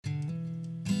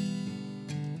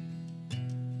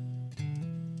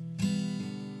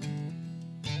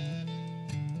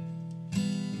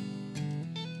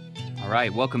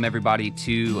right, welcome everybody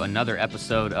to another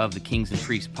episode of the Kings and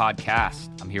Freaks podcast.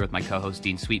 I'm here with my co-host,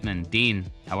 Dean Sweetman. Dean,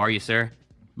 how are you, sir?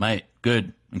 Mate,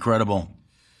 good, incredible.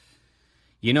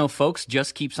 You know, folks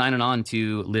just keep signing on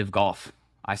to Live Golf.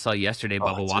 I saw yesterday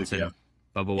Bubba Watson. Yeah.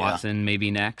 Bubba Watson maybe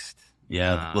next.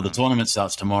 Yeah, well, the tournament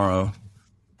starts tomorrow,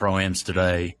 Pro-Am's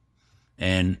today,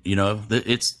 and, you know,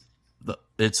 it's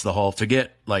the whole,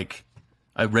 forget, like,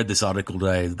 I read this article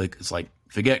today, like, it's like,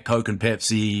 forget Coke and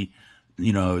Pepsi,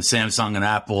 you know, Samsung and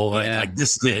Apple. Like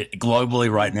this is it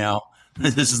globally right now.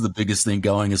 This is the biggest thing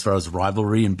going as far as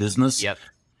rivalry in business. Yep.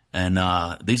 And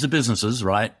these are businesses,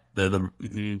 right? They're the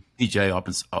PGA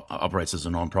operates as a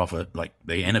nonprofit, like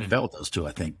the NFL does too,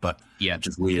 I think. But which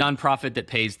is weird. Nonprofit that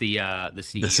pays the CEO.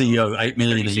 The CEO $8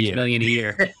 million a year. $6 million a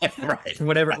year. Right.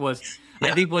 Whatever it was. Yeah.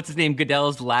 I think what's his name?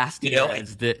 Goodell's last year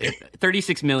is the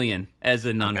 $36 million as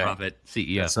a nonprofit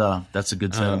CEO. That's a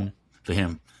good sell for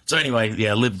him. So anyway,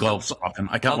 yeah, Live Golf's rocking.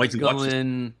 I can't wait to watch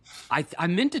this. I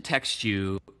meant to text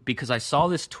you because I saw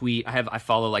this tweet. I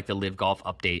follow like the Live Golf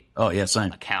update. Oh yeah,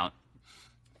 same account,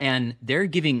 and they're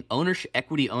giving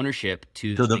equity ownership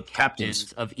to the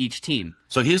captains of each team.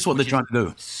 So here's what they're trying to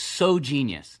do. So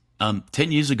genius.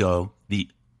 10 years ago, the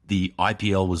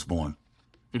IPL was born,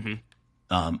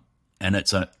 and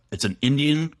it's an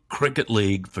Indian cricket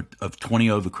league of 20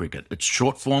 over cricket. It's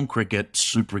short form cricket,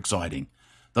 super exciting.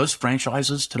 Those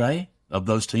franchises today of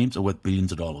those teams are worth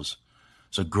billions of dollars.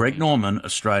 So Greg Norman,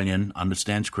 Australian,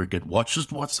 understands cricket,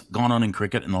 watches what's gone on in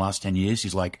cricket in the last 10 years.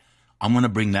 He's like, I'm going to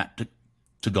bring that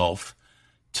to golf.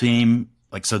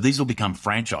 So these will become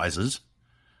franchises,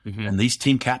 and these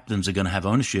team captains are going to have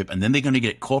ownership, and then they're going to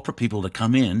get corporate people to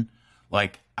come in.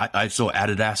 Like I saw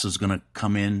Adidas is going to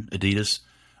come in, Adidas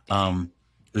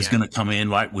is going to come in,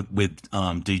 right, with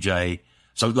DJ.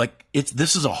 So like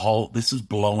this is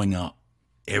blowing up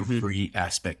every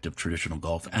aspect of traditional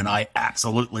golf, and I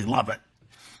absolutely love it.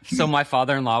 So my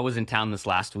father-in-law was in town this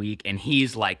last week, and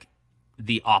he's like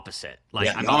the opposite.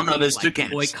 Like, there's two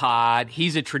camps. Boycott.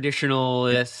 He's a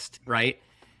traditionalist, right?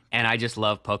 And I just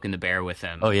love poking the bear with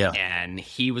him. Oh yeah. And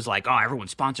he was like, "Oh,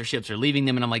 everyone's sponsorships are leaving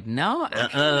them," and I'm like, "No,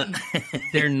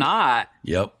 they're not."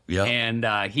 Yep. And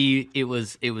it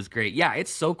was great. Yeah,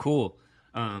 it's so cool.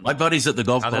 My buddies at the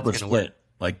golf club are split. Work.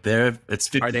 Like it's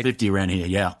 50-50 around here.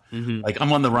 Yeah. Like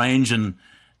I'm on the range and,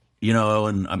 you know,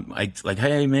 and I'm like,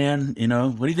 hey man, you know,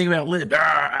 what do you think about Live?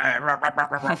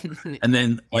 And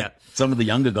then some of the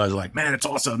younger guys are like, man, it's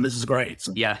awesome. This is great.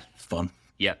 So, it's fun.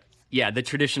 Yeah. Yeah. The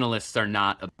traditionalists are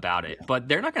not about it, but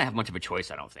they're not going to have much of a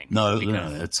choice, I don't think. No,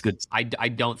 it's good. I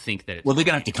don't think that well, they're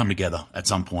going to have to come together at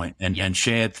some point and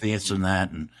share this and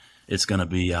that. And it's going to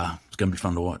be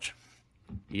fun to watch.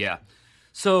 Yeah.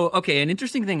 So, okay, an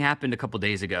interesting thing happened a couple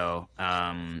days ago.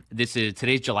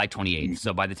 Today's July 28th,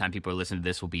 so by the time people are listening to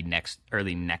this will be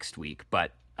early next week.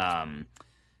 But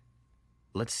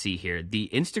let's see here. The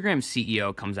Instagram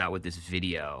CEO comes out with this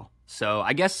video. So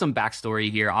I guess some backstory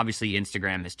here. Obviously,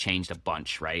 Instagram has changed a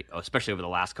bunch, right? Especially over the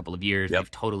last couple of years.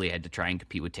 They've totally had to try and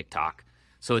compete with TikTok.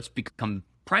 So it's become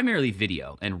primarily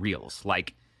video and reels,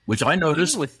 which I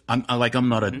noticed. I'm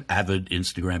not an avid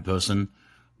Instagram person.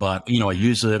 But, you know, I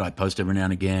use it. I post every now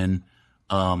and again.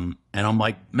 And I'm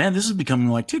like, man, this is becoming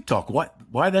like TikTok. Why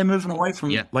are they moving away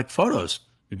from like photos?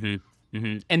 And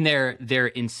they're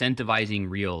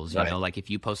incentivizing reels. You know, like if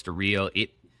you post a reel,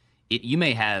 you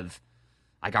may have,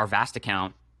 like our Vast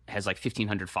account has like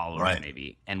 1,500 followers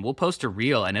maybe. And we'll post a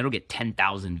reel and it'll get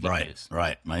 10,000 views.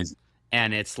 Right. Amazing.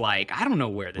 And it's like, I don't know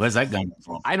where's that coming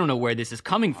from? I don't know where this is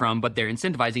coming from, but they're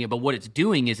incentivizing it. But what it's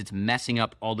doing is it's messing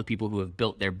up all the people who have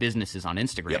built their businesses on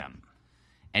Instagram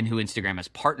and who Instagram has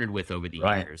partnered with over the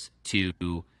years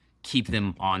to keep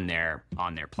them on their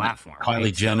platform.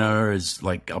 Kylie Jenner is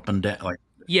like up and down.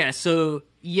 So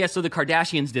the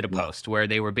Kardashians did a post where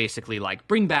they were basically like,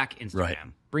 bring back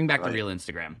Instagram, bring back the real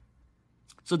Instagram.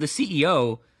 So the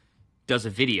CEO does a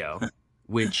video,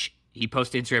 which he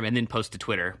posted to Instagram and then posted to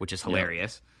Twitter, which is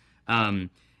hilarious. And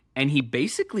he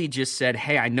basically just said,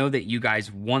 hey, I know that you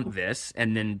guys want this.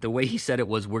 And then the way he said it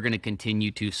was, we're going to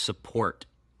continue to support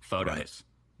photos,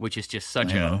 which is just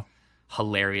such a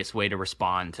hilarious way to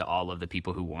respond to all of the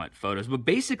people who want photos. But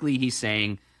basically he's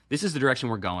saying, this is the direction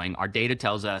we're going. Our data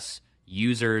tells us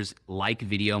users like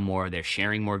video more. They're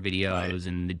sharing more videos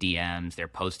in the DMs. They're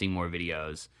posting more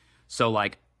videos. So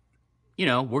like, you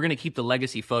know, we're going to keep the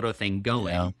legacy photo thing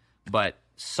going. Yeah. But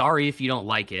sorry if you don't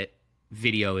like it.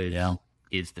 Video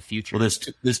is the future. Well,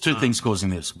 there's two things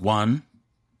causing this. One,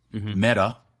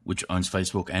 Meta, which owns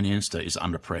Facebook and Insta, is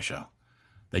under pressure.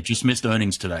 They just missed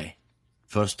earnings today.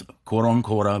 First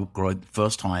quarter-on-quarter growth,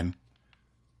 first time.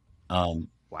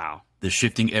 Wow. They're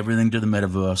shifting everything to the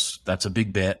metaverse. That's a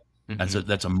big bet.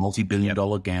 That's a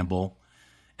multi-billion-dollar gamble,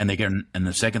 and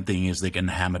the second thing is they're getting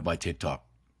hammered by TikTok,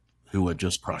 who are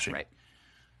just crushing. Right.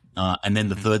 And then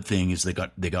the third thing is they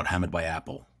got hammered by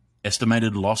Apple.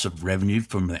 Estimated loss of revenue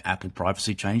from the Apple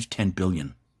privacy change, $10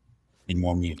 billion in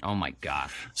 1 year. Oh my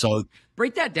gosh. So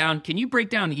break that down. Can you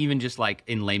break down even just like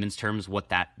in layman's terms what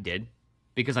that did?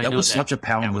 Because I know was such a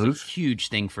power that move. was a huge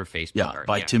thing for Facebook. Yeah,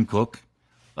 by Tim Cook.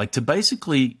 Like to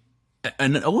basically,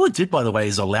 and all it did, by the way,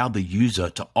 is allow the user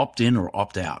to opt in or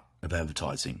opt out of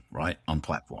advertising, right, on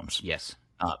platforms. Yes.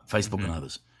 Facebook and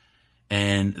others.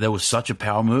 And there was such a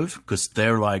power move because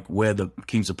they're like, we're the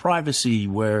kings of privacy.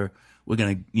 We're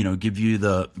going to, give you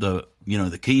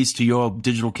the keys to your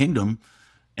digital kingdom.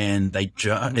 And they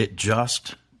can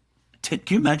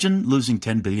you imagine losing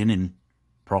 10 billion in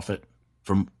profit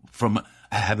from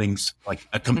having like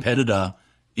a competitor,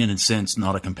 in a sense,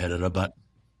 not a competitor, but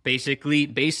basically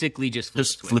just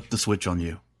flip the switch on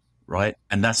you, right?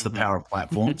 And that's the power of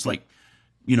platforms. Like,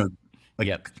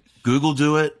 Google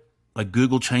do it. Like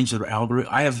Google changed their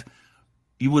algorithm.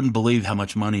 You wouldn't believe how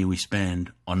much money we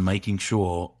spend on making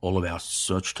sure all of our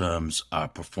search terms are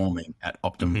performing at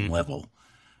optimum level.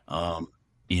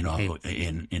 In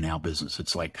our business,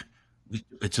 it's like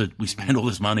we spend all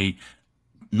this money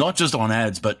not just on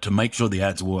ads, but to make sure the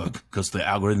ads work because the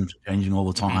algorithms are changing all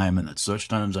the time and the search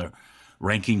terms are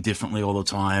ranking differently all the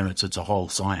time. It's a whole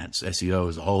science. SEO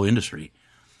is a whole industry.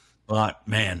 But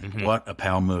man, what a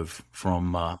power move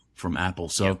from Apple.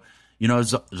 So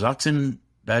Zuck's in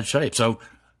bad shape. So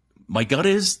my gut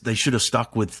is they should have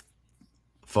stuck with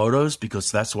photos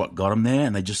because that's what got them there,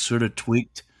 and they just sort of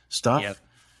tweaked stuff. Yep.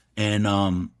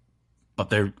 And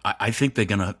but I think they're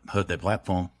going to hurt their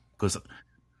platform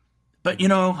but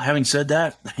having said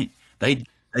that, they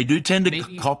do tend to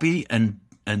copy and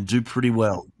do pretty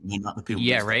well. Other people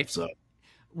right. So.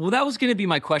 Well, that was going to be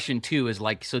my question too, is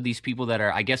like, so these people that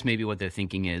are, I guess maybe what they're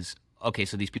thinking is, okay,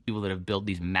 so these people that have built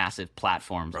these massive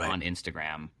platforms on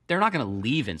Instagram, they're not going to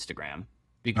leave Instagram.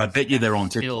 Because I bet you they're on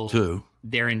TikTok too.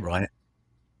 They're in, right?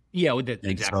 Yeah,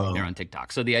 exactly. They're on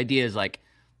TikTok. So the idea is like,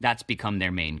 that's become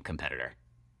their main competitor.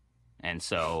 And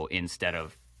so instead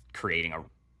of creating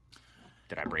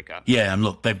did I break up? Yeah, and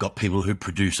look, they've got people who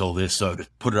produce all this, so to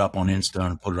put it up on Insta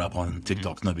and put it up on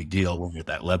TikTok's no big deal when you're at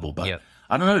that level. But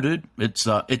I don't know, dude.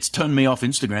 It's turned me off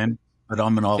Instagram, but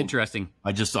I'm an old. Interesting.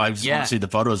 I just want to see the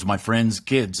photos of my friends'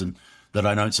 kids and that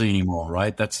I don't see anymore,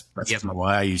 right? That's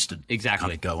why I used to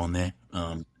kind of go on there.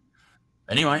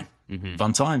 Anyway,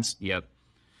 fun times. Yep.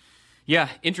 Yeah,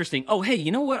 interesting. Oh, hey,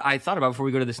 you know what I thought about before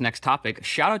we go to this next topic?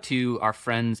 Shout out to our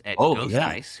friends at Ghost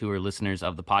Dice who are listeners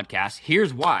of the podcast.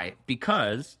 Here's why.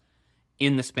 Because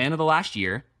in the span of the last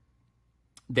year,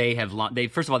 they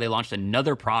first of all, they launched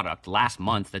another product last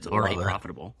month that's already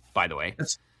profitable, by the way,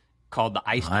 called the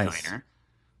Ice Designer.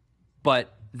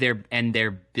 But they're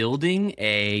building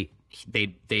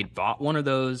they bought one of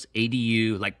those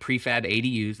ADU, like prefab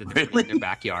ADUs that they're in their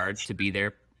backyard to be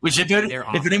their Which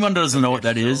if anyone doesn't know what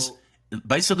that is,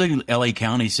 basically LA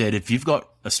County said if you've got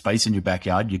a space in your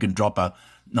backyard, you can drop a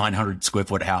 900 square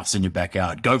foot house in your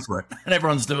backyard. Go for it. And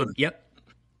everyone's doing it. Yep.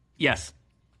 Yes.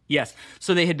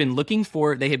 So they had been looking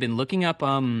up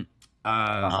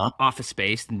office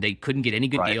space, and they couldn't get any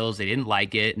good deals. They didn't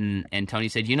like it. And Tony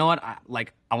said, you know what?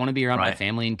 I want to be around my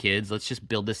family and kids. Let's just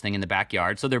build this thing in the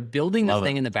backyard. So they're building this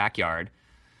thing in the backyard.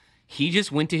 He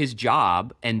just went to his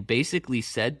job and basically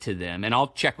said to them, and I'll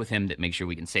check with him to make sure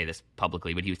we can say this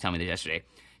publicly, but he was telling me this yesterday.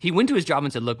 He went to his job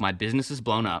and said, look, my business is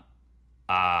blown up.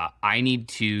 I need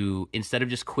to, instead of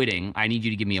just quitting, I need you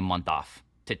to give me a month off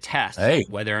to test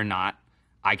whether or not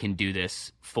I can do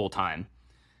this full time.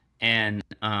 And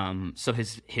so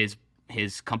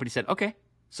his company said, okay.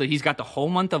 So he's got the whole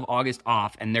month of August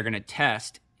off, and they're going to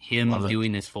test him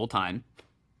doing this full time,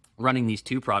 running these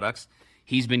two products.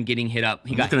 He's been getting hit up.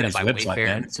 He got hit up by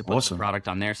Wayfair to put the product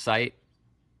on their site.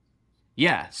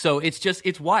 Yeah, so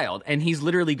it's wild. And he's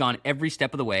literally gone every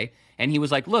step of the way. And he was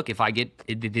like, look, if I get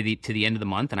to the end of the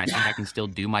month and I think I can still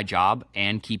do my job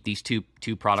and keep these two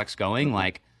products going,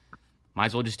 like, might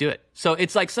as well just do it. So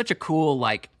it's like such a cool,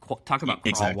 like, talk about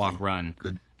crawl, walk, run.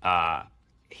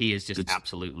 He is just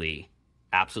absolutely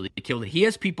killed it. He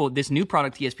has people, this new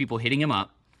product, he has people hitting him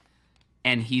up.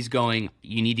 And he's going,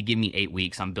 you need to give me 8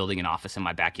 weeks. I'm building an office in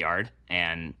my backyard.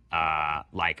 And, I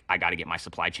got to get my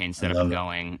supply chain set up and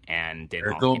going. And then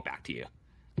I'll get back to you.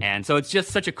 And so it's just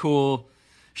such a cool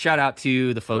shout out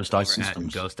to the folks over at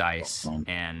Ghost Dice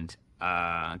and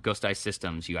Ghost Dice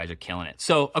Systems. You guys are killing it.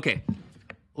 So, okay,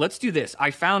 let's do this.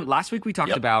 I found last week we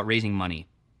talked about raising money,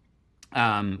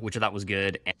 which I thought was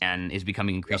good and is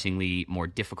becoming increasingly more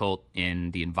difficult in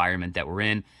the environment that we're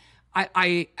in.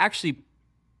 I actually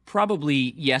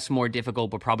probably, yes, more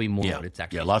difficult, but probably more what it's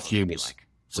actually last year supposed to be was like.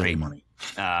 saving money.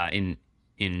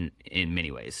 In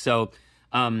many ways. So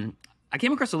I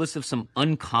came across a list of some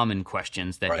uncommon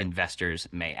questions that investors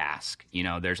may ask. You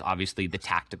know, there's obviously the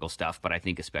tactical stuff, but I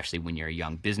think especially when you're a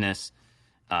young business,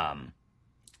 people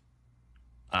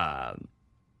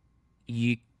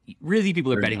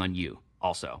are betting on you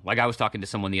also. Like I was talking to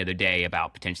someone the other day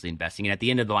about potentially investing, and at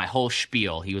the end of my whole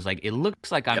spiel, he was like, "It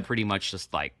looks like I'm pretty much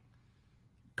just like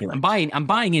I'm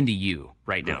buying into you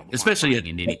right now, especially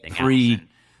into anything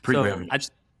pre-revenue.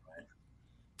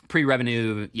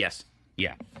 Pre-revenue, yes,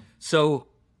 yeah. So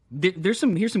here's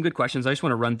some good questions. I just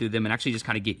want to run through them and actually just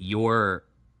kind of get your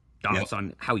thoughts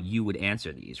on how you would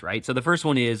answer these, right? So the first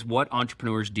one is, what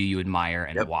entrepreneurs do you admire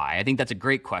and why? I think that's a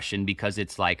great question because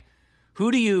it's like,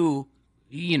 who do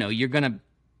you're going to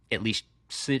at least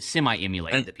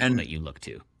semi-emulate the people that you look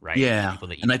to, right? Yeah,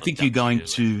 and I think you're going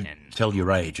to tell your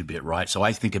age a bit, right? So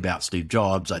I think about Steve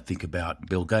Jobs, I think about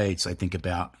Bill Gates, I think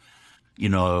about,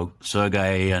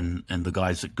 Sergey and the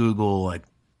guys at Google, like,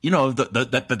 I've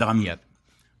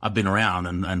been around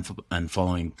and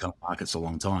following markets a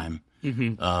long time.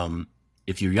 Mm-hmm.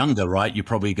 If you're younger, right, you're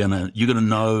gonna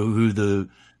know who the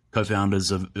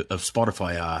co-founders of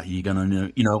Spotify are. You're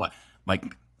gonna know,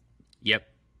 like. Yep.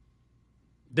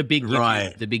 The big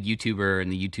YouTuber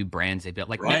and the YouTube brands they built,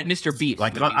 like Mr. Beast.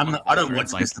 Like I don't watch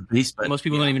Mr. Beast, but most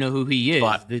people don't even know who he is.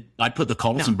 But I put the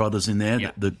Colson brothers in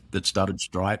there that started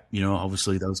Stripe.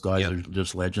 Obviously those guys are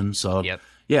just legends. So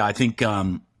I think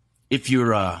if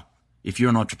you're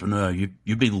an entrepreneur,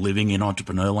 you've been living in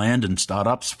entrepreneur land and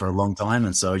startups for a long time,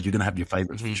 and so you're going to have your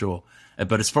favorites for sure.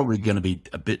 But it's probably going to be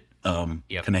a bit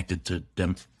connected to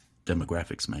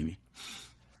demographics, maybe.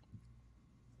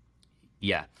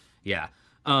 Yeah.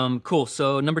 Cool.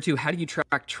 So number 2, how do you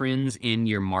track trends in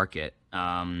your market?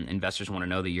 Investors want to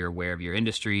know that you're aware of your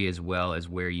industry as well as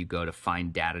where you go to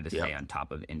find data to stay on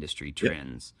top of industry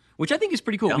trends, which I think is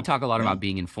pretty cool. We talk a lot about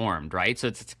being informed, right? So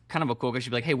it's kind of a cool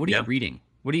question. Be like, hey, what are you reading?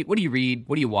 What do you read?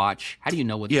 What do you watch? How do you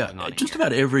know what's going on? Just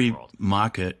about every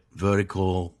market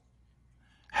vertical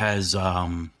has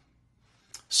some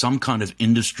kind of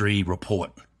industry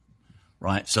report,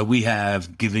 right? So we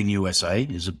have Giving USA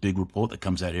is a big report that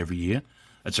comes out every year.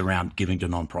 It's around giving to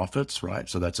nonprofits, right?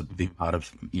 So that's a big part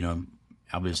of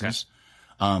our business.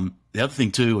 Okay. The other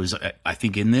thing too is I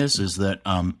think in this is that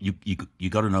you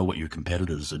got to know what your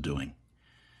competitors are doing.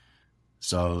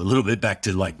 So a little bit back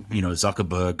to like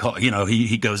Zuckerberg,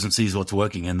 he goes and sees what's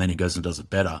working and then he goes and does it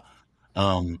better.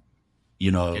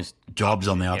 Jobs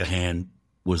on the other hand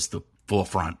was the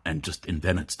forefront and just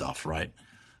invented stuff, right?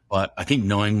 But I think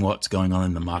knowing what's going on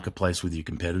in the marketplace with your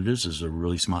competitors is a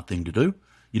really smart thing to do.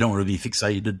 You don't want to be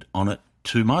fixated on it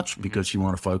too much because you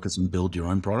want to focus and build your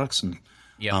own products and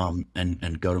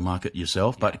go to market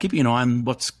yourself. But keeping an eye on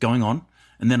what's going on.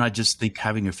 And then I just think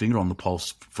having your finger on the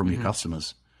pulse from your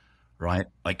customers, right?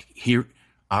 Like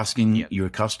asking your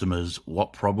customers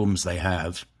what problems they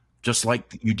have, just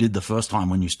like you did the first time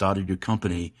when you started your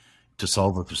company to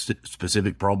solve a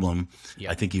specific problem.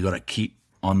 I think you got to keep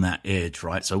on that edge,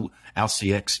 right? So our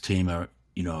CX team are,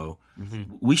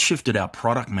 we shifted our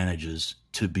product managers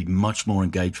to be much more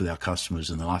engaged with our customers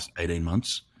in the last 18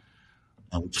 months.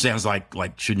 Which sounds like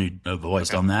shouldn't you have always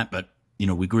done that? But,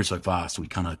 we grew so fast, we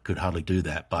kind of could hardly do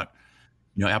that. But,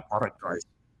 our product growth.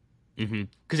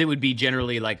 Because it would be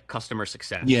generally like customer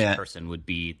success person would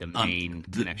be the main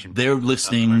connection. They're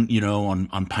listening,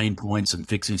 on pain points and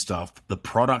fixing stuff. The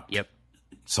product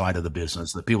side of the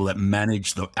business, the people that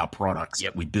manage our products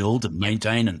that we build and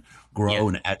maintain and grow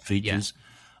and add features,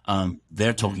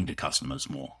 they're talking to customers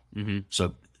more.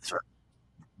 So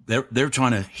they're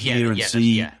trying to hear and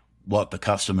see what the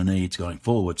customer needs going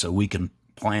forward, so we can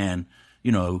plan.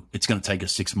 It's going to take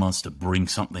us 6 months to bring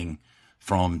something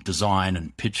from design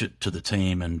and pitch it to the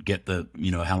team and get the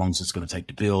how long is this going to take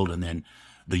to build, and then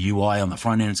the UI on the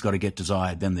front end's got to get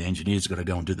designed, then the engineers got to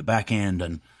go and do the back end,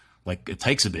 and like it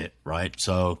takes a bit, right?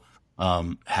 So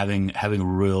having a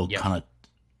real kind of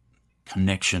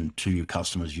connection to your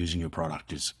customers using your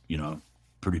product is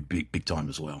pretty big time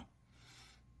as well.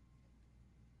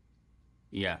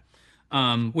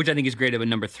 Which I think is great. About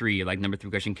number 3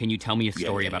 question, can you tell me a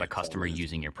story about a customer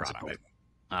using your product?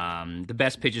 The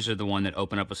best pitches are the one that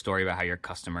open up a story about how your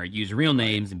customer use real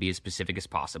names and be as specific as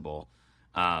possible.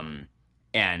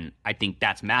 And I think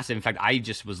that's massive. In fact, I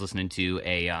just was listening to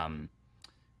a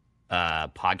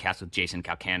podcast with Jason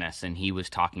Calacanis, and he was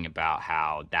talking about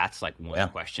how that's like one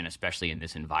question, especially in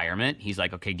this environment. He's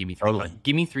like, okay,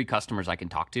 give me 3 customers I can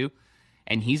talk to.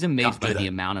 And he's amazed by the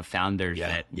amount of founders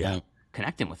that won't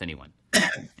connect him with anyone.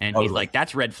 And he's like,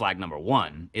 that's red flag number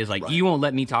 1 is like, you won't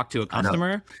let me talk to a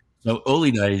customer. So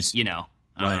early days, you know,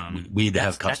 right, we'd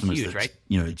have that's customers huge, that,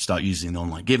 right? start using the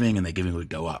online giving and their giving would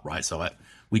go up, right? So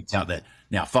we count that.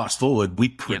 Now, fast forward, we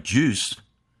Yep. produce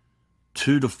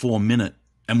 2 to 4 minute,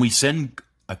 and we send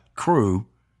a crew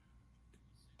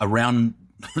around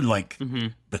like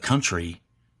the country.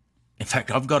 In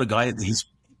fact, I've got a guy,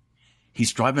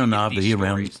 he's driving an These RV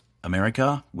around stories.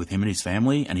 America with him and his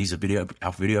family, and he's our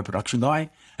video production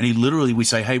guy. And he literally, we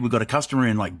say, hey, we've got a customer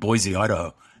in like Boise,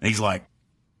 Idaho. And he's like,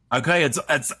 okay, it's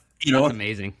That's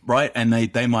amazing. right? And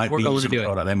they might We're be going to using do it.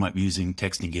 product. They might be using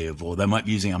Texting Give, or they might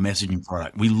be using our messaging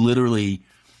product. We literally,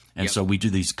 and Yep. so we do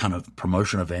these kind of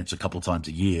promotion events a couple of times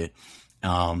a year,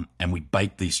 and we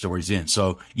bake these stories in.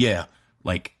 So yeah,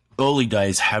 like early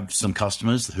days, have some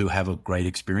customers who have a great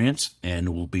experience and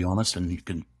will be honest, and you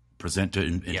can present to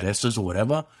investors or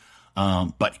whatever.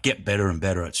 But get better and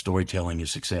better at storytelling your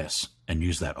success and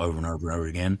use that over and over and over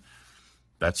again.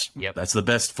 That's the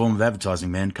best form of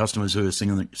advertising, man. Customers who are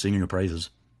singing your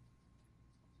praises.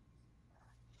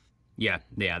 Yeah,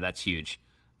 that's huge.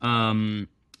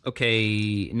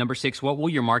 Okay, number 6. What will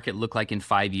your market look like in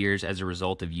 5 years as a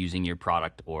result of using your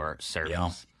product or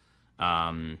service?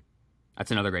 That's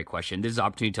another great question. This is an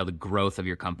opportunity to tell the growth of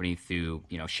your company through,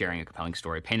 sharing a compelling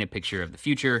story, paint a picture of the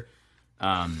future.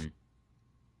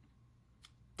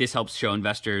 This helps show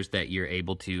investors that you're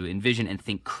able to envision and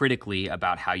think critically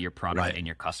about how your product and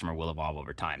your customer will evolve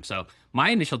over time. So my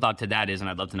initial thought to that is, and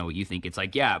I'd love to know what you think, it's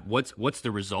like, yeah, what's the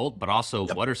result, but also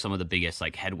what are some of the biggest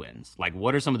like headwinds? Like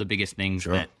what are some of the biggest things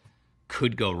that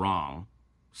could go wrong?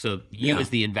 So you as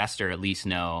the investor at least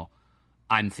know,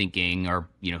 I'm thinking, or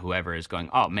whoever is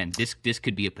going, oh man, this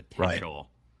could be a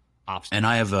potential obstacle. And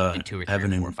I have in 2 or 3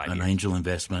 an, or 4 or 5 an years. angel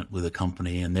investment with a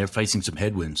company, and they're facing some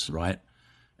headwinds, right?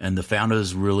 And the founder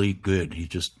is really good. He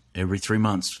just every 3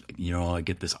 months, I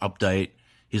get this update.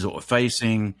 Here's what we're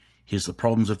facing. Here's the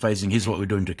problems we're facing. Here's what we're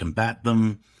doing to combat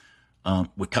them.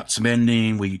 We cut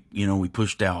spending. We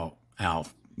pushed our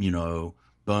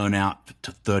burnout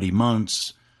to 30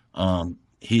 months.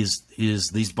 Here's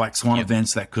these black swan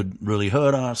events that could really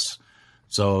hurt us.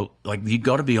 So like you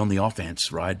got to be on the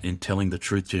offense, right, in telling the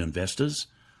truth to investors.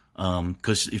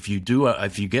 Because if you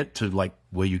get to like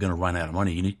where you're going to run out of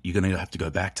money, you're going to have to go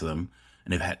back to them.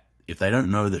 And if they don't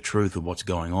know the truth of what's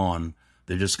going on,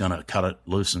 they're just going to cut it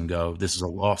loose and go, "This is a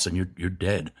loss," and you're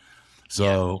dead.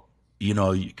 So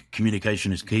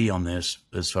communication is key on this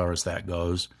as far as that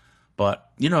goes.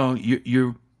 But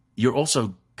you're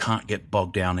also can't get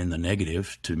bogged down in the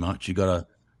negative too much. You got to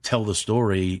tell the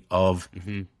story of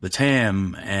the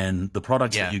TAM and the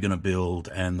products that you're going to build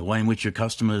and the way in which your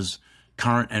customers,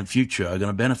 current and future, are going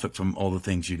to benefit from all the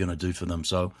things you're going to do for them.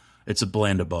 So it's a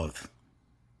blend of both.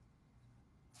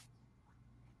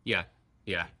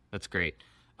 Yeah, that's great.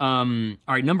 All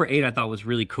right, number 8 I thought was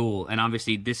really cool, and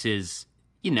obviously this is,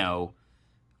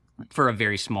 for a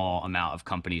very small amount of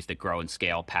companies that grow and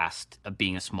scale past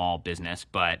being a small business.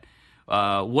 But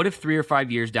what if 3 or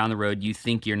 5 years down the road you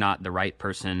think you're not the right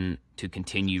person to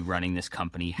continue running this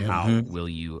company? How will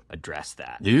you address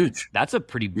that? Huge. That's a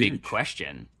pretty big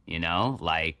question,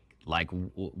 Like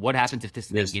what happens if this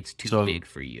thing gets too big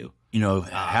for you?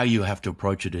 How you have to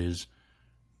approach it is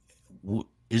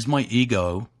my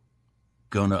ego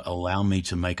going to allow me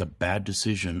to make a bad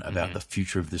decision about the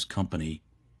future of this company?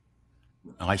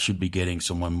 I should be getting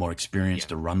someone more experienced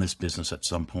to run this business at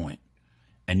some point.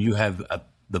 And you have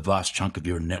the vast chunk of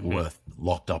your net worth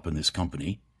locked up in this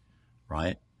company,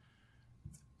 right?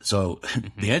 So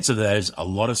the answer to that is a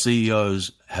lot of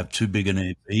CEOs have too big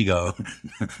an ego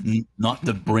not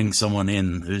to bring someone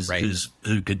in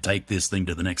who could take this thing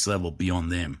to the next level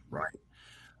beyond them,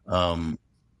 right?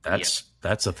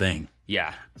 That's a thing.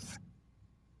 Yeah.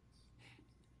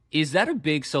 Is that a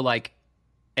big,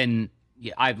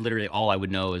 I've literally, all I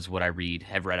would know is what I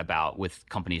have read about with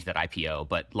companies that IPO.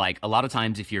 But like a lot of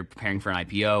times if you're preparing for an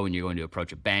IPO and you're going to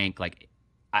approach a bank, like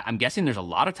I'm guessing there's a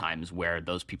lot of times where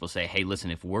those people say, hey,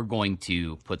 listen, if we're going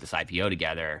to put this IPO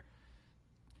together,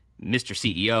 Mr.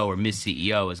 CEO or Ms.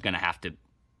 CEO is going to have to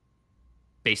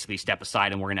basically step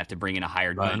aside and we're going to have to bring in a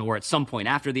hired gun, or at some point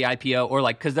after the IPO, or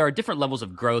because there are different levels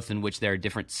of growth in which there are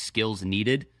different skills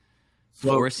needed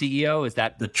for a CEO. Is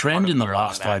that the trend in the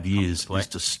last 5 years is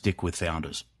to stick with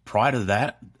founders? Prior to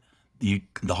that, the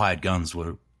hired guns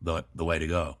were the way to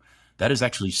go. That has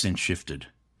actually since shifted.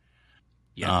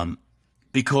 Yeah.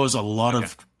 Because a lot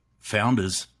of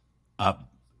founders are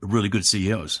really good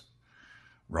CEOs,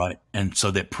 right? And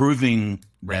so they're proving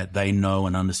that they know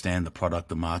and understand the product,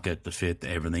 the market, the fit,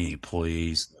 everything, the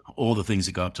employees, all the things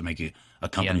that go up to make a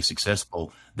company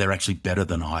successful. They're actually better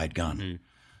than a hired gun.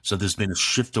 So there's been a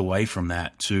shift away from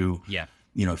that to,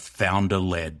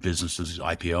 founder-led businesses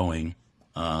IPOing.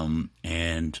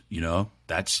 And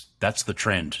that's the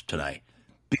trend today,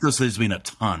 because there's been a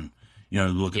ton.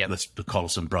 Look at the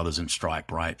Collison brothers in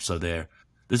Stripe, right? So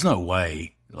there's no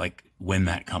way, like, when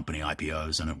that company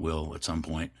IPOs, and it will at some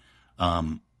point.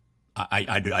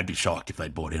 I'd be shocked if they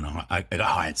bought in a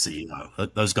hired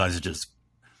CEO. Those guys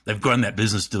they've grown that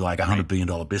business to like $100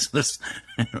 billion business,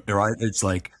 right? It's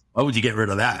like, why would you get rid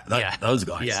of those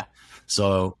guys? Yeah.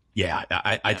 So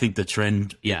I think the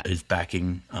trend is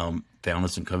backing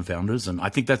founders and co-founders, and I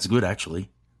think that's good, actually.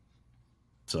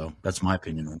 So that's my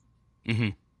opinion on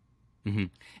it.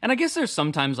 And I guess there's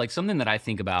sometimes, like, something that I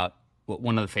think about.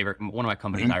 One of my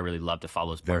companies I really love to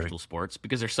follow is Barstool Sports,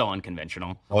 because they're so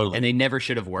unconventional, and they never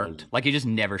should have worked. Like, it just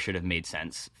never should have made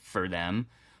sense for them.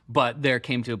 But there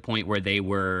came to a point where they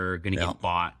were going to get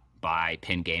bought by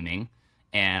Penn Gaming,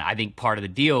 and I think part of the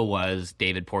deal was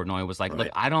David Portnoy was like, "Look,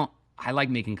 I like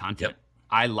making content.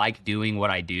 I like doing what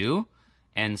I do,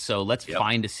 and so let's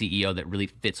find a CEO that really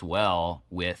fits well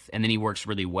with." And then he works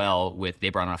really well with. They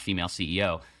brought on a female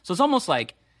CEO, so it's almost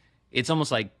like,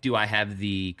 do I have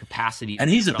the capacity? And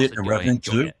he's a bit irreverent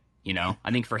too.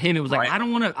 I think for him, it was like,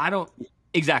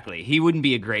 exactly. He wouldn't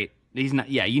be a great, he's not,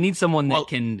 you need someone that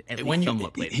can at least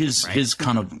somewhat play his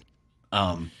kind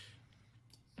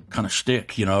of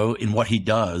shtick, in what he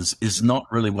does is not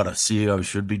really what a CEO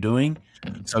should be doing.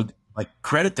 So, like,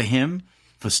 credit to him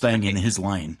for staying in his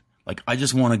lane. Like, I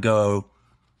just want to go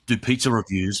do pizza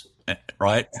reviews,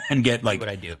 right, and get like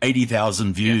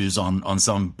 80,000 views on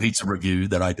some pizza review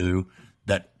that I do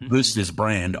that boosts his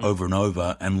brand over and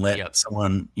over, and let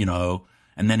someone,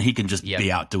 and then he can just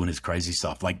be out doing his crazy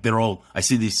stuff. Like, I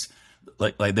see these,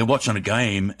 like they're watching a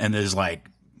game and there's like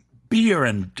beer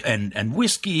and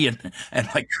whiskey and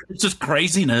like, it's just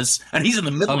craziness, and he's in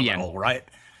the middle of it all, right?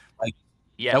 Like,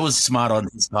 that was smart on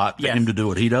his part for him to do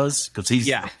what he does, because he's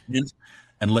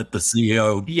and let the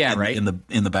CEO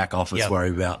in the back office worry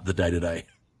about the day-to-day.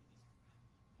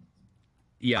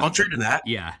 Contrary to that,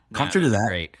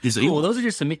 great. Is cool. Well, those are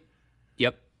just some.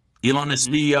 Elon is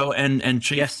CEO and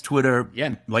chief Twitter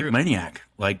maniac,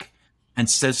 like, and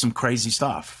says some crazy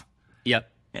stuff.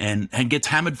 And gets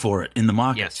hammered for it in the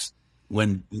markets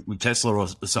when Tesla or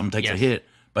something takes a hit,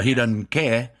 but he doesn't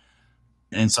care.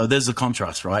 And so there's a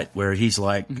contrast, right, where he's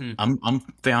like, I'm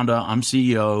founder, I'm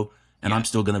CEO, and I'm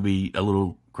still going to be a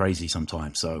little crazy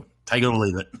sometimes. So take it or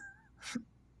leave it.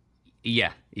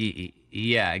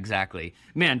 Yeah, exactly.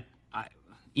 Man,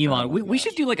 Elon, we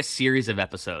should do like a series of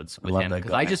episodes with him,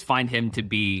 because I just find him to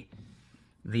be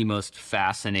the most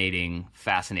fascinating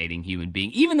human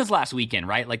being. Even this last weekend,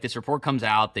 right? Like, this report comes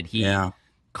out that he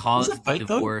caused a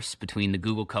divorce between the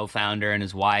Google co-founder and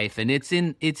his wife, and it's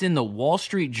in the Wall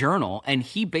Street Journal, and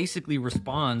he basically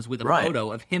responds with a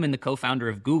photo of him and the co-founder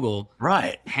of Google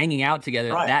hanging out together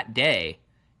that day,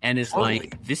 and it's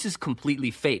like, this is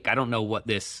completely fake. I don't know what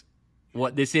this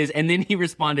is. And then he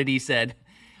responded, he said,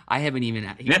 I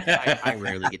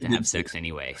rarely get to have sex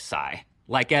anyway, sigh.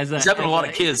 Like, he's having a lot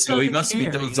of kids, so he must be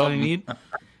doing something.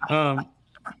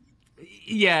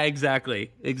 Yeah,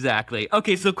 exactly.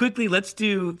 Okay, so quickly, let's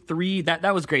do 3.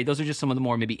 That was great. Those are just some of the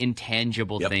more maybe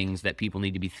intangible things that people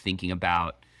need to be thinking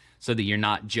about, so that you're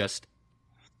not just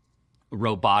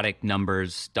robotic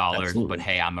numbers, dollars, but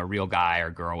hey, I'm a real guy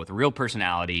or girl with a real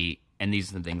personality, and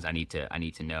these are the things I need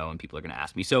to know, and people are going to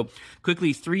ask me. So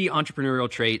quickly, 3 entrepreneurial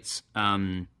traits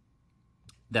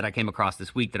that I came across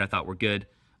this week that I thought were good.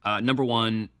 Number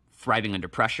 1, thriving under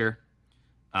pressure.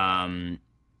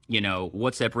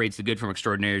 What separates the good from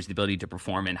extraordinary is the ability to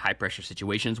perform in high pressure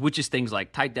situations, which is things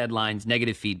like tight deadlines,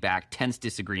 negative feedback, tense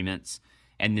disagreements,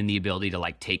 and then the ability to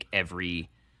like take every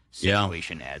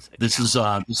situation as a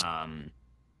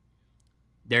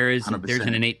there's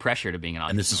an innate pressure to being an entrepreneur.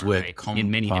 And this is where in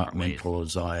many different ways.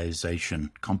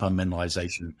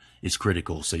 Compartmentalization is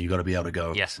critical. So you got to be able to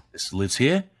go, this lives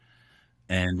here,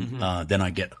 and then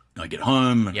I get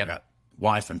home, and I got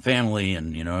wife and family,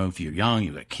 and if you're young,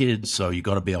 you've got kids, so you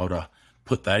got to be able to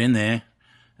put that in there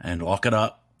and lock it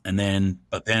up, and then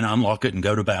unlock it and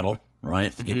go to battle,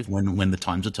 right? When the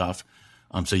times are tough.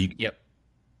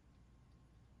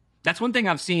 That's one thing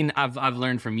I've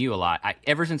learned from you a lot.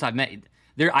 Ever since I've met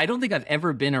I don't think I've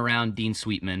ever been around Dean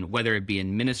Sweetman, whether it be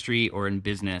in ministry or in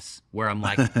business, where I'm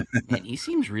like, man, he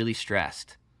seems really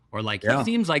stressed, or like he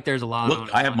seems like there's a lot.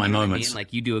 Look, I have my moments.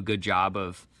 Like, you do a good job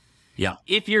of. Yeah.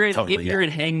 If you're in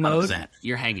hang mode, 100%.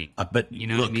 You're hanging. But you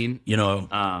know what I mean?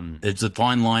 It's a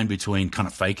fine line between kind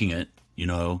of faking it,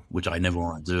 which I never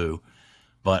want to do.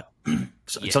 But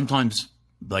sometimes,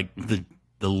 like,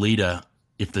 the leader,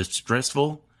 if they're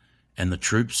stressful and the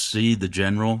troops see the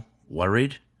general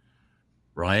worried,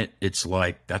 right? It's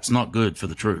like, that's not good for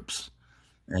the troops.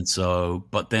 And so,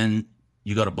 but then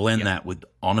you got to blend that with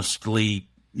honestly,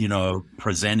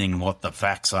 presenting what the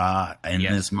facts are in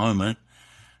this moment,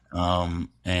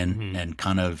 and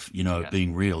kind of,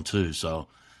 being real too. So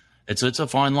it's a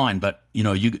fine line, but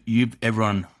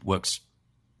everyone works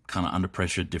kind of under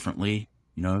pressure differently,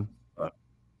 but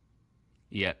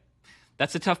Yeah.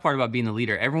 That's the tough part about being the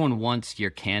leader. Everyone wants your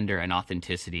candor and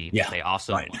authenticity, but they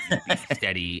also want you to be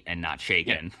steady and not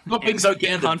shaken. Not being so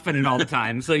candid. Confident all the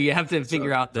time. So you have to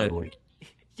figure out the... Totally.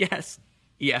 Yes.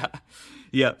 Yeah.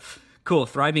 Yeah. Cool.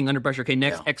 Thriving under pressure. Okay,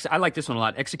 next. I like this one a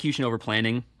lot. Execution over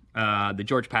planning. The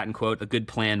George Patton quote, a good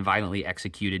plan violently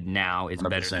executed now is 100%.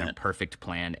 Better than a perfect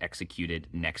plan executed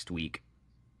next week.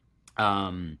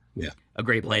 A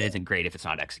great plan isn't great if it's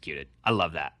not executed. I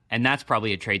love that. And that's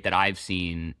probably a trait that I've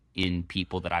seen in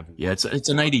people that I've worked it's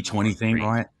an 80-20 thing,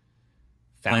 right?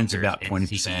 Plan's about 20%,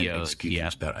 CEOs,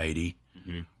 execution's about 80%.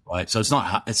 Right, so it's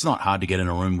not hard to get in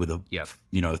a room with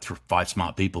five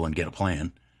smart people and get a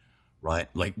plan, right?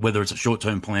 Like whether it's a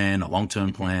short-term plan, a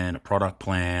long-term plan, a product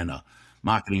plan, a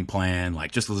marketing plan,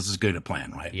 like just let's just get a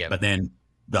plan, right? But then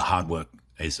the hard work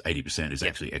is 80% is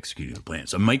actually executing the plan.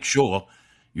 So make sure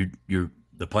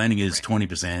the planning is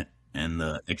 20% and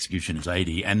the execution is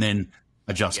 80%, and then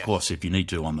adjust course if you need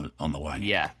to on the way.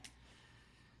 Yeah.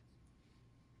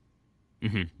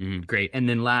 Great. And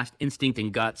then last, instinct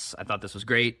and guts. I thought this was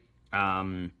great.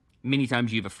 Many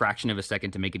times you have a fraction of a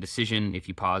second to make a decision. If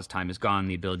you pause, time is gone.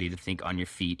 The ability to think on your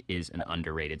feet is an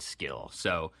underrated skill.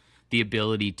 So the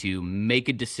ability to make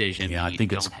a decision. Yeah, I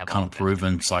think it's kind of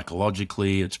proven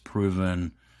psychologically. It's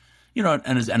proven,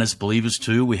 and as believers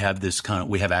too, we have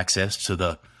access to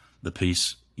the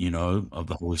peace, of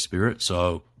the Holy Spirit.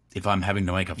 So if I'm having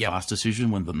to make a fast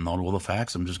decision with not all the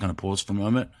facts, I'm just going to pause for a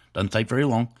moment. Doesn't take very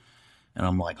long. And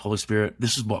I'm like, Holy Spirit,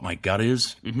 this is what my gut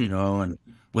is, and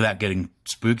without getting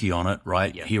spooky on it,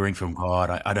 right? Hearing from God.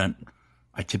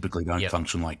 I typically don't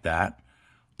function like that,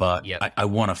 but I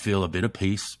want to feel a bit of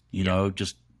peace,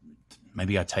 just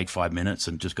maybe I take 5 minutes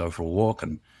and just go for a walk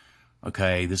and,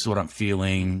 okay, this is what I'm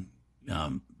feeling.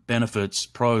 Benefits,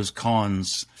 pros,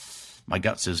 cons. My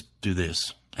gut says do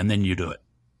this, and then you do it.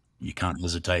 You can't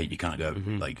hesitate. You can't go.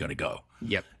 Like, you got to go.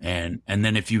 And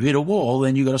then if you hit a wall,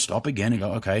 then you got to stop again and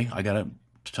go, okay, I got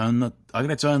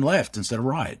to turn left instead of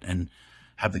right, and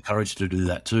have the courage to do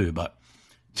that too. But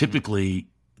typically,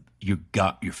 your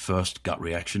first gut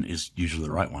reaction is usually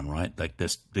the right one, right? Like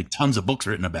there's tons of books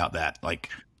written about that. Like,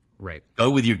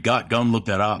 go with your gut. Go and look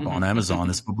that up on Amazon.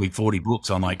 There's probably 40 books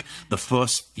on like the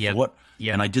first thought.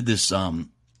 And I did this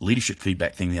leadership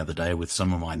feedback thing the other day with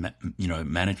some of my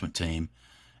management team.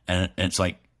 And it's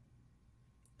like,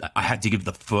 I had to give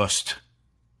the first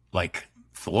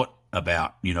thought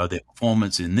about, their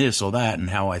performance in this or that and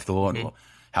how I thought, or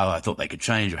how I thought they could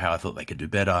change or how I thought they could do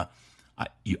better.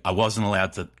 I wasn't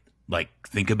allowed to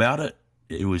think about it.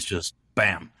 It was just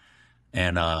bam.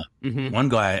 And one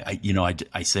guy,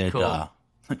 I said, cool.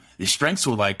 His strengths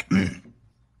were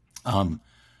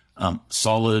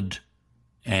solid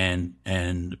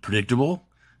and predictable.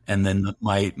 And then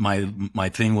my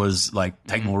thing was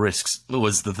take more risks. It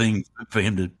was the thing for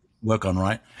him to work on,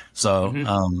 right? So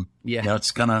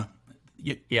it's gonna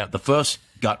the first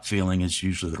gut feeling is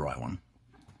usually the right one.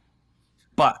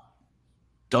 But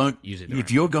don't use it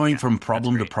if you're going from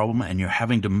problem to problem and you're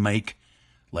having to make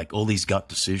all these gut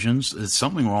decisions. There's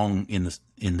something wrong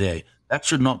in there. That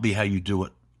should not be how you do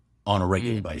it on a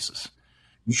regular basis.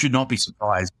 You should not be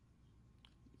surprised.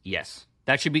 Yes.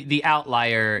 That should be the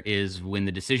outlier. Is when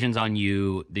the decision's on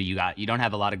you. You don't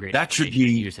have a lot of great. That should be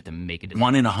you just have to make a decision.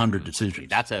 1 in 100 decisions.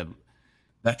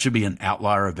 That should be an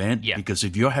outlier event. Because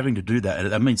if you're having to do that,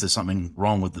 that means there's something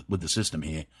wrong with the system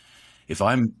here. If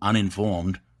I'm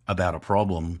uninformed about a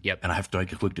problem and I have to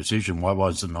make a quick decision, why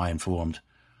wasn't I informed,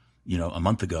 a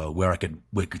month ago, where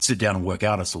we could sit down and work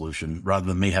out a solution rather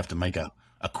than me have to make a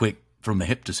quick from the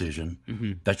hip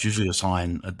decision? That's usually a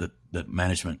sign that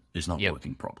management is not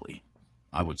working properly,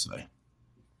 I would say.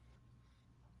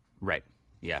 Right.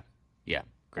 Yeah.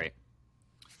 Great.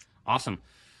 Awesome.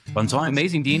 Fun times.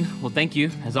 Amazing, Dean. Well, thank you.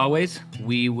 As always,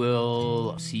 we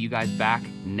will see you guys back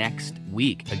next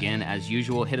week. Again, as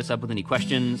usual, hit us up with any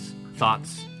questions,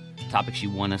 thoughts, topics you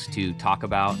want us to talk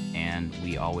about, and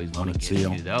we always want to get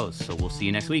into those. So we'll see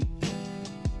you next week.